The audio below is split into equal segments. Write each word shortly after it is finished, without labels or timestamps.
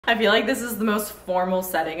I feel like this is the most formal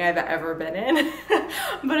setting I've ever been in,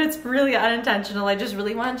 but it's really unintentional. I just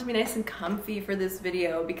really wanted to be nice and comfy for this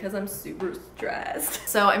video because I'm super stressed.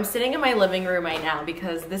 So I'm sitting in my living room right now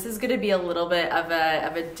because this is gonna be a little bit of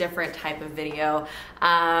a different type of video.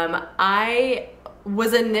 I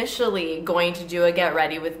was initially going to do a get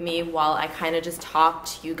ready with me while I kind of just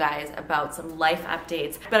talked to you guys about some life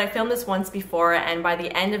updates, but I filmed this once before, and by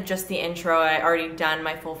the end of just the intro I already done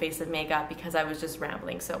my full face of makeup because I was just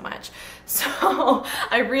rambling so much. So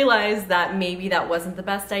I realized that maybe that wasn't the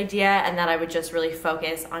best idea and that I would just really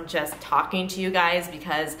focus on just talking to you guys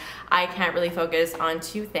because I can't really focus on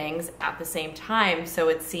two things at the same time. So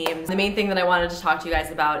it seems the main thing that I wanted to talk to you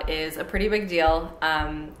guys about is a pretty big deal.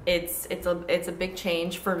 It's a big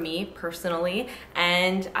change for me personally,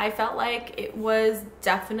 and I felt like it was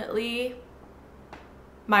definitely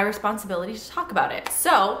my responsibility to talk about it.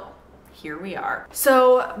 So here we are.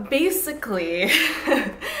 So basically,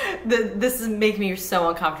 this is making me so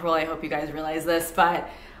uncomfortable. I hope you guys realize this, but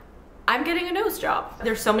I'm getting a nose job.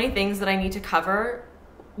 There's so many things that I need to cover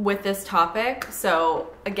with this topic.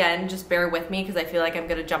 So again, just bear with me because I feel like I'm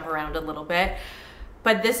gonna jump around a little bit.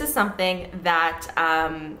 But this is something that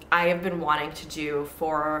I have been wanting to do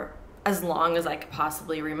for as long as I could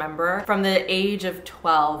possibly remember. From the age of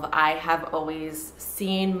 12, I have always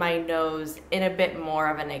seen my nose in a bit more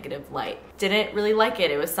of a negative light. Didn't really like it.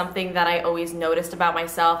 It was something that I always noticed about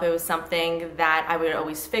myself. It was something that I would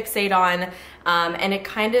always fixate on. And it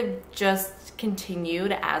kind of just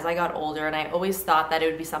continued as I got older, and I always thought that it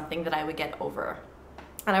would be something that I would get over.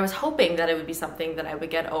 And I was hoping that it would be something that I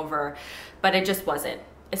would get over, but it just wasn't.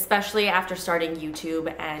 Especially after starting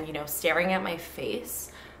YouTube and, you know, staring at my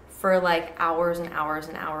face for like hours and hours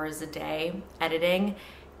and hours a day editing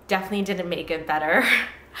definitely didn't make it better.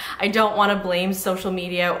 I don't want to blame social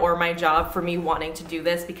media or my job for me wanting to do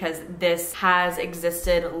this because this has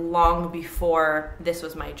existed long before this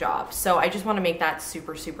was my job. So I just want to make that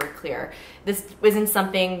super, super clear. This isn't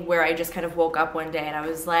something where I just kind of woke up one day and I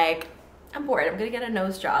was like, I'm bored, I'm gonna get a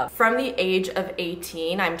nose job. From the age of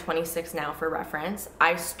 18, I'm 26 now for reference,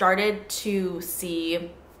 I started to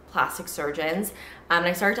see plastic surgeons, and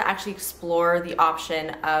I started to actually explore the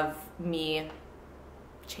option of me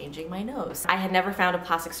changing my nose. I had never found a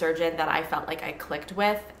plastic surgeon that I felt like I clicked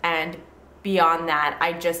with, and beyond that,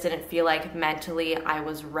 I just didn't feel like mentally I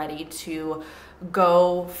was ready to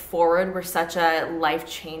go forward with such a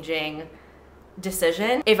life-changing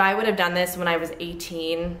decision. If I would have done this when I was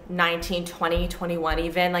 18, 19, 20, 21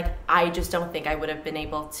 even, like I just don't think I would have been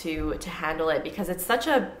able to handle it because it's such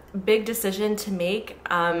a big decision to make.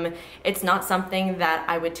 It's not something that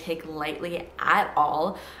I would take lightly at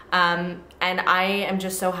all. And I am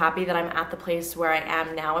just so happy that I'm at the place where I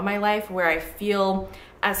am now in my life, where I feel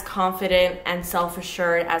as confident and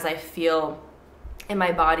self-assured as I feel in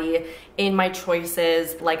my body, in my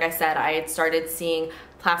choices. Like I said, I had started seeing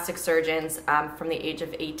plastic surgeons from the age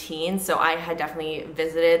of 18, so I had definitely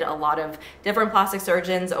visited a lot of different plastic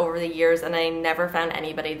surgeons over the years, and I never found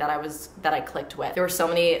anybody that I clicked with. There were so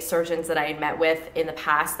many surgeons that I had met with in the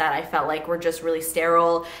past that I felt like were just really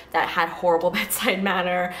sterile, that had horrible bedside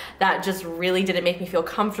manner, that just really didn't make me feel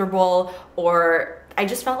comfortable, or I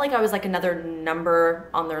just felt like I was like another number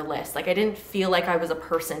on their list. Like I didn't feel like I was a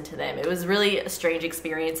person to them. It was really a strange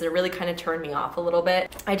experience, and it really kind of turned me off a little bit.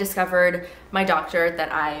 I discovered my doctor that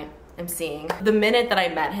I am seeing. The minute that I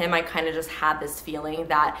met him, I kind of just had this feeling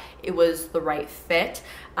that it was the right fit.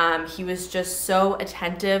 He was just so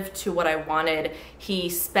attentive to what I wanted. He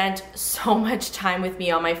spent so much time with me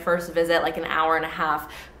on my first visit, like an hour and a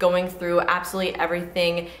half, going through absolutely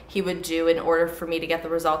everything he would do in order for me to get the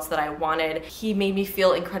results that I wanted. He made me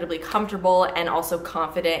feel incredibly comfortable and also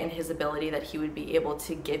confident in his ability that he would be able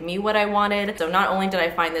to give me what I wanted. So not only did I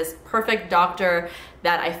find this perfect doctor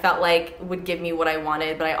that I felt like would give me what I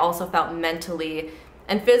wanted, but I also felt mentally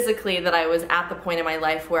and physically that I was at the point in my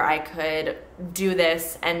life where I could do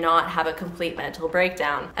this and not have a complete mental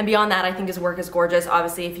breakdown. And beyond that, I think his work is gorgeous.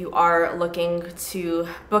 Obviously, if you are looking to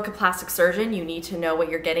book a plastic surgeon, you need to know what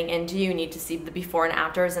you're getting into. You need to see the before and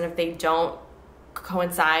afters, and if they don't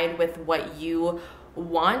coincide with what you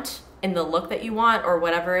want in the look that you want or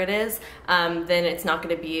whatever it is, then it's not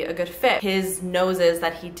going to be a good fit. His noses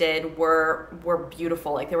that he did were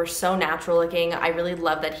beautiful. Like they were so natural looking. I really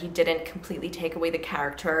love that he didn't completely take away the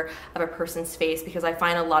character of a person's face, because I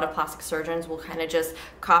find a lot of plastic surgeons will kind of just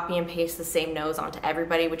copy and paste the same nose onto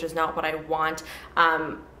everybody, which is not what I want.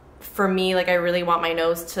 For me, like I really want my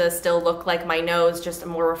nose to still look like my nose, just a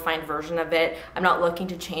more refined version of it. I'm not looking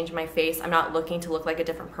to change my face. I'm not looking to look like a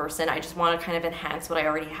different person. I just want to kind of enhance what I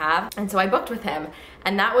already have. And so I booked with him,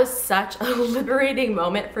 And that was such a liberating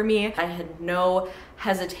moment for me. I had no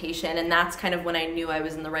hesitation, and that's kind of when I knew I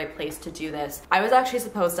was in the right place to do this. I was actually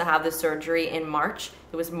supposed to have the surgery in March.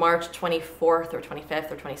 It was March 24th or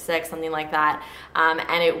 25th or 26th, something like that.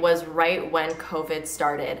 And it was right when COVID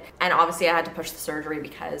started. And obviously I had to push the surgery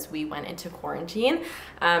because we went into quarantine.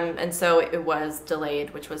 And so it was delayed,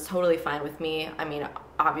 which was totally fine with me. I mean,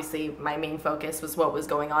 obviously my main focus was what was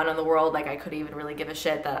going on in the world. Like, I couldn't even really give a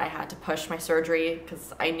shit that I had to push my surgery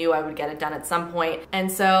because I knew I would get it done at some point.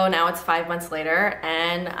 And so now it's 5 months later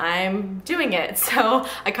and I'm doing it. So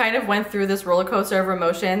I kind of went through this roller coaster of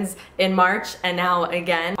emotions in March, and now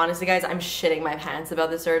again, honestly guys, I'm shitting my pants about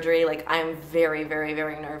the surgery. Like, I'm very, very,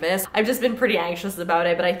 very nervous. I've just been pretty anxious about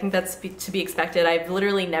it, but I think that's to be expected. I've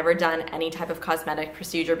literally never done any type of cosmetic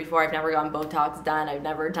procedure before. I've never gotten Botox done. I've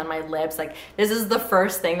never done my lips. Like, this is the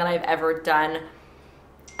first thing that I've ever done.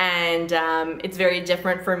 And it's very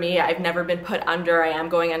different for me. I've never been put under. I am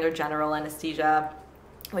going under general anesthesia,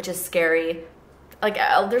 which is scary. Like,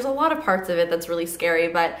 there's a lot of parts of it that's really scary,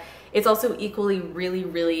 but it's also equally really,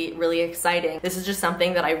 really, really exciting. This is just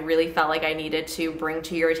something that I really felt like I needed to bring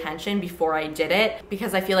to your attention before I did it,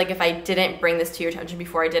 because I feel like if I didn't bring this to your attention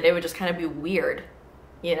before I did it, it would just kind of be weird,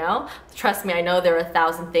 you know? Trust me, I know there are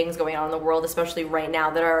 1,000 things going on in the world, especially right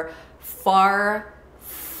now, that are far,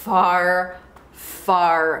 far,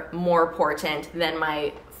 far more important than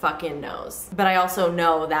my fucking nose. But I also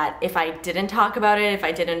know that if I didn't talk about it, if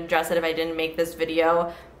I didn't address it, if I didn't make this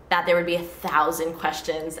video, that there would be 1,000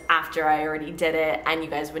 questions after I already did it, and you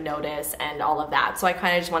guys would notice and all of that. So I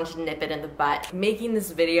kind of just wanted to nip it in the butt. Making this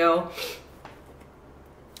video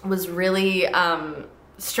was really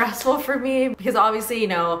stressful for me because obviously, you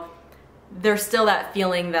know, there's still that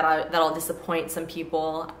feeling that I'll disappoint some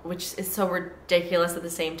people, which is so ridiculous at the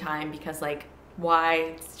same time because, like,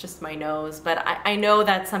 why? It's just my nose. But I know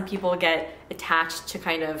that some people get attached to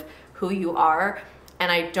kind of who you are,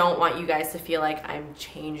 and I don't want you guys to feel like I'm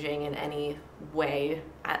changing in any way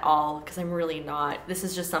at all, because I'm really not. This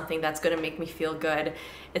is just something that's gonna make me feel good.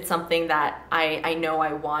 It's something that I know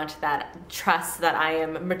I want, that trust that I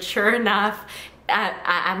am mature enough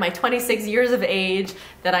at my 26 years of age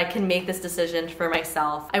that I can make this decision for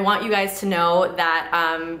myself. I want you guys to know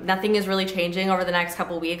that nothing is really changing over the next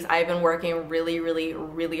couple weeks. I've been working really, really,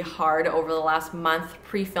 really hard over the last month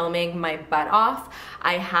pre-filming my butt off.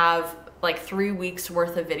 I have like 3 weeks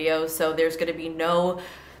worth of videos, so there's gonna be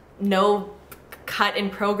no cut in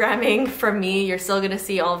programming from me. You're still gonna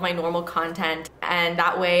see all of my normal content, and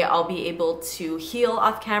that way I'll be able to heal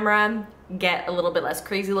off camera, get a little bit less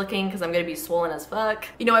crazy looking because I'm gonna be swollen as fuck.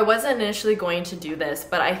 You know, I wasn't initially going to do this,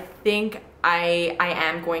 but I think I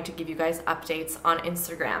am going to give you guys updates on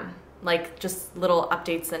Instagram. Like, just little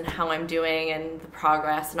updates on how I'm doing and the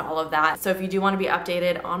progress and all of that. So if you do want to be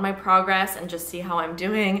updated on my progress and just see how I'm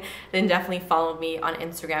doing, then definitely follow me on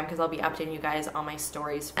Instagram because I'll be updating you guys on my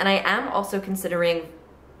stories. And I am also considering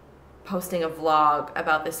posting a vlog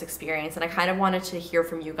about this experience, and I kind of wanted to hear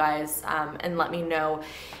from you guys and let me know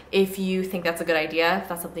if you think that's a good idea, if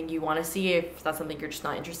that's something you want to see, if that's something you're just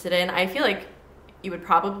not interested in. I feel like you would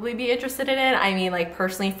probably be interested in it. I mean, like,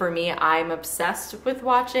 personally for me, I'm obsessed with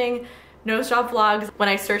watching nose job vlogs. When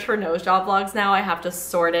I search for nose job vlogs now, I have to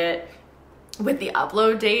sort it with the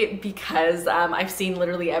upload date because I've seen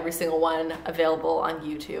literally every single one available on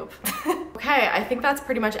YouTube. Okay, I think that's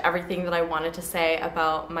pretty much everything that I wanted to say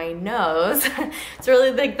about my nose. It's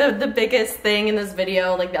really like the biggest thing in this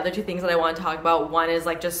video. Like, the other two things that I want to talk about, one is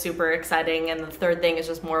like just super exciting, and the third thing is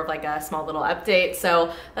just more of like a small little update.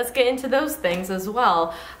 So let's get into those things as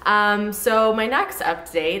well. So my next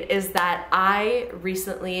update is that I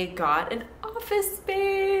recently got an office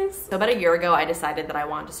space. So about a year ago, I decided that I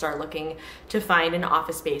wanted to start looking to find an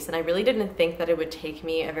office space, and I really didn't think that it would take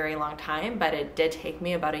me a very long time, but it did take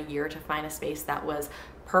me about a year to find a space that was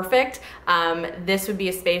perfect. This would be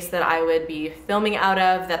a space that I would be filming out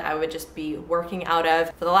of, that I would just be working out of.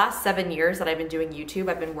 For the last 7 years that I've been doing YouTube,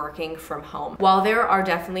 I've been working from home. While there are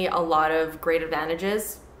definitely a lot of great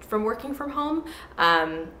advantages from working from home,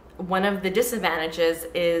 one of the disadvantages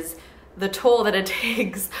is the toll that it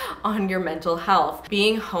takes on your mental health.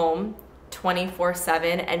 Being home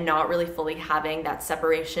 24/7 and not really fully having that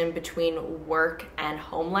separation between work and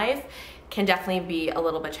home life can definitely be a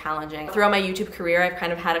little bit challenging. Throughout my YouTube career, I've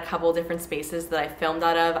kind of had a couple different spaces that I filmed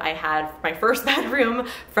out of. I had my first bedroom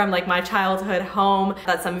from like my childhood home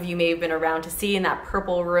that some of you may have been around to see, in that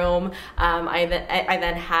purple room. I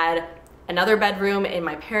then had another bedroom in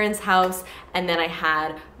my parents' house, and then I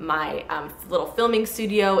had my little filming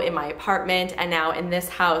studio in my apartment, and now in this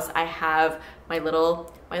house I have my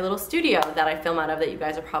little my little studio that I film out of that you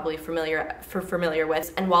guys are probably familiar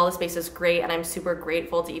with. And while the space is great and I'm super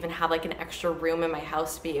grateful to even have like an extra room in my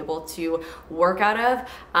house to be able to work out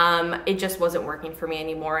of, it just wasn't working for me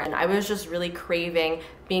anymore. And I was just really craving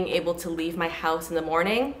being able to leave my house in the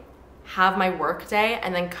morning, have my work day,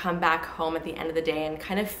 and then come back home at the end of the day and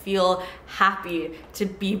kind of feel happy to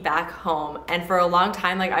be back home. And for a long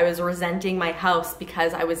time, like, I was resenting my house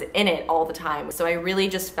because I was in it all the time. So I really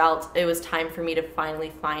just felt it was time for me to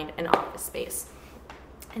finally find an office space.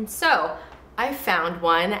 And so I found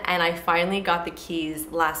one, and I finally got the keys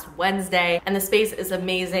last Wednesday, and the space is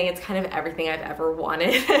amazing. It's kind of everything I've ever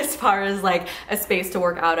wanted as far as like a space to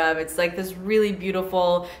work out of. It's like this really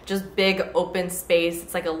beautiful, just big open space.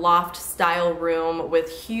 It's like a loft style room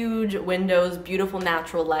with huge windows, beautiful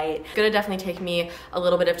natural light. It's gonna definitely take me a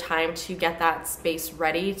little bit of time to get that space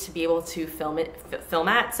ready to be able to film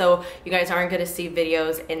at. So you guys aren't gonna see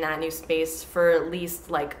videos in that new space for at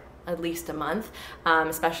least a month,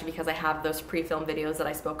 especially because I have those pre-filmed videos that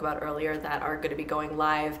I spoke about earlier that are going to be going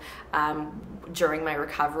live during my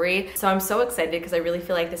recovery. So I'm so excited because I really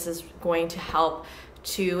feel like this is going to help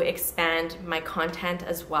to expand my content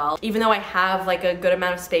as well. Even though I have like a good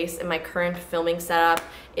amount of space in my current filming setup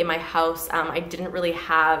in my house, I didn't really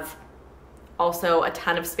have also a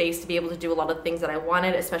ton of space to be able to do a lot of things that I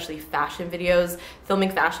wanted, especially fashion videos,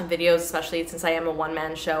 filming fashion videos, especially since I am a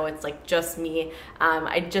one-man show. It's like just me.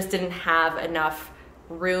 I just didn't have enough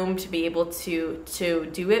room to be able to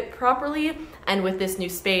do it properly. And with this new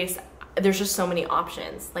space, there's just so many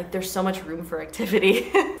options. Like, there's so much room for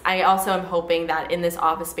activity. I also am hoping that in this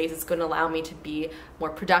office space, it's going to allow me to be more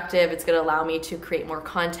productive. It's going to allow me to create more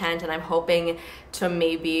content. And I'm hoping to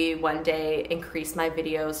maybe one day increase my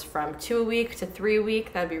videos from 2 a week to 3 a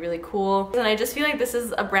week. That'd be really cool. And I just feel like this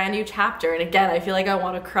is a brand new chapter. And again, I feel like I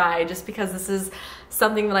want to cry just because this is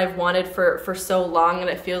something that I've wanted for so long, and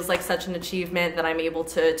it feels like such an achievement that I'm able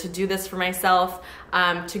to do this for myself,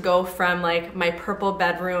 to go from like my purple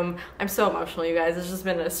bedroom. I'm so emotional, you guys. It's just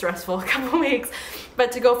been a stressful couple weeks,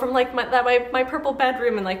 but to go from like my purple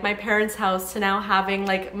bedroom and like my parents' house to now having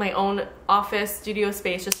like my own office studio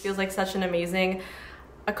space just feels like such an amazing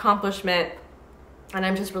accomplishment. And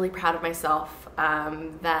I'm just really proud of myself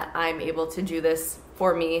that I'm able to do this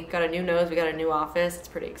for me. Got a new nose, we got a new office. It's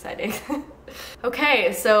pretty exciting.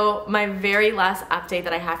 Okay, so my very last update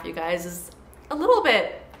that I have for you guys is a little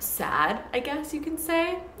bit sad, I guess you can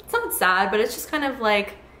say. It's not sad, but it's just kind of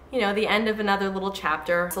like, you know, the end of another little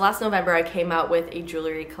chapter. So last November, I came out with a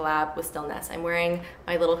jewelry collab with Stillness. I'm wearing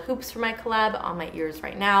my little hoops for my collab on my ears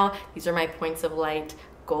right now. These are my Points of Light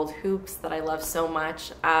gold hoops that I love so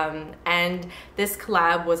much. And this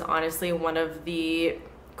collab was honestly one of the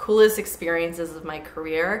coolest experiences of my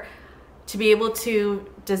career. To be able to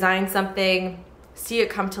design something, see it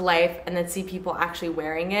come to life, and then see people actually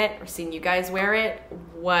wearing it, or seeing you guys wear it,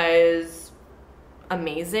 was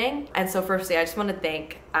amazing. And so firstly, I just want to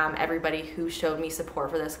thank everybody who showed me support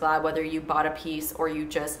for this collab, whether you bought a piece or you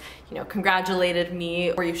just, you know, congratulated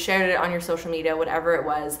me or you shared it on your social media, whatever it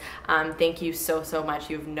was. Thank you so much.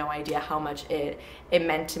 You have no idea how much it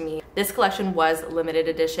meant to me. This collection was limited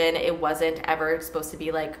edition. It wasn't ever supposed to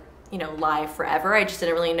be like, you know, live forever. I just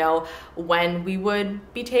didn't really know when we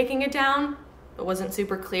would be taking it down. It wasn't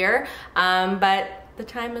super clear, but the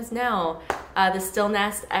time is now. The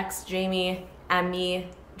Stillness X Jamie and Me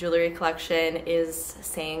jewelry collection is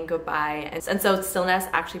saying goodbye. And so Stillness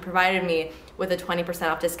actually provided me with a 20%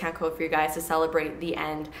 off discount code for you guys to celebrate the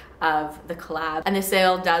end of the collab. And the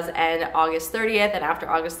sale does end August 30th, and after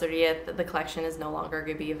August 30th, the collection is no longer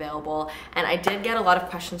gonna be available. And I did get a lot of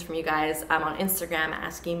questions from you guys on Instagram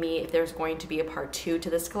asking me if there's going to be a part 2 to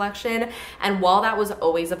this collection. And while that was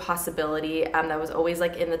always a possibility, that was always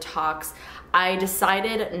like in the talks, I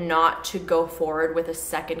decided not to go forward with a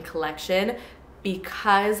second collection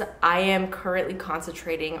because I am currently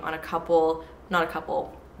concentrating on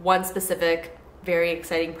one specific very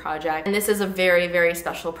exciting project. And this is a very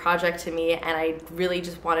special project to me, and I really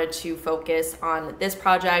just wanted to focus on this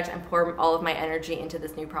project and pour all of my energy into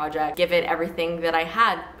this new project, give it everything that I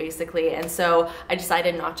had basically. And so I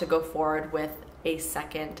decided not to go forward with a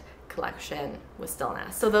second collection with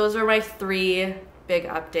Stillness. So those are my 3 big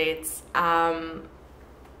updates.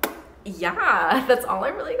 Yeah, that's all I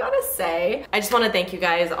really gotta say. I just want to thank you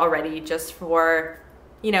guys already just for,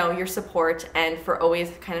 you know, your support and for always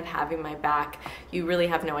kind of having my back. You really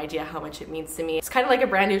have no idea how much it means to me. It's kind of like a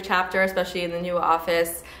brand new chapter, especially in the new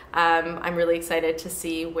office. I'm really excited to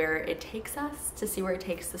see where it takes us, to see where it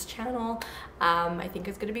takes this channel. I think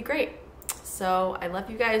it's gonna be great. So I love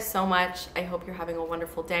you guys so much. I hope you're having a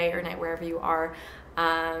wonderful day or night wherever you are.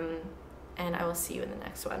 And I will see you in the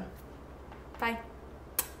next one. Bye.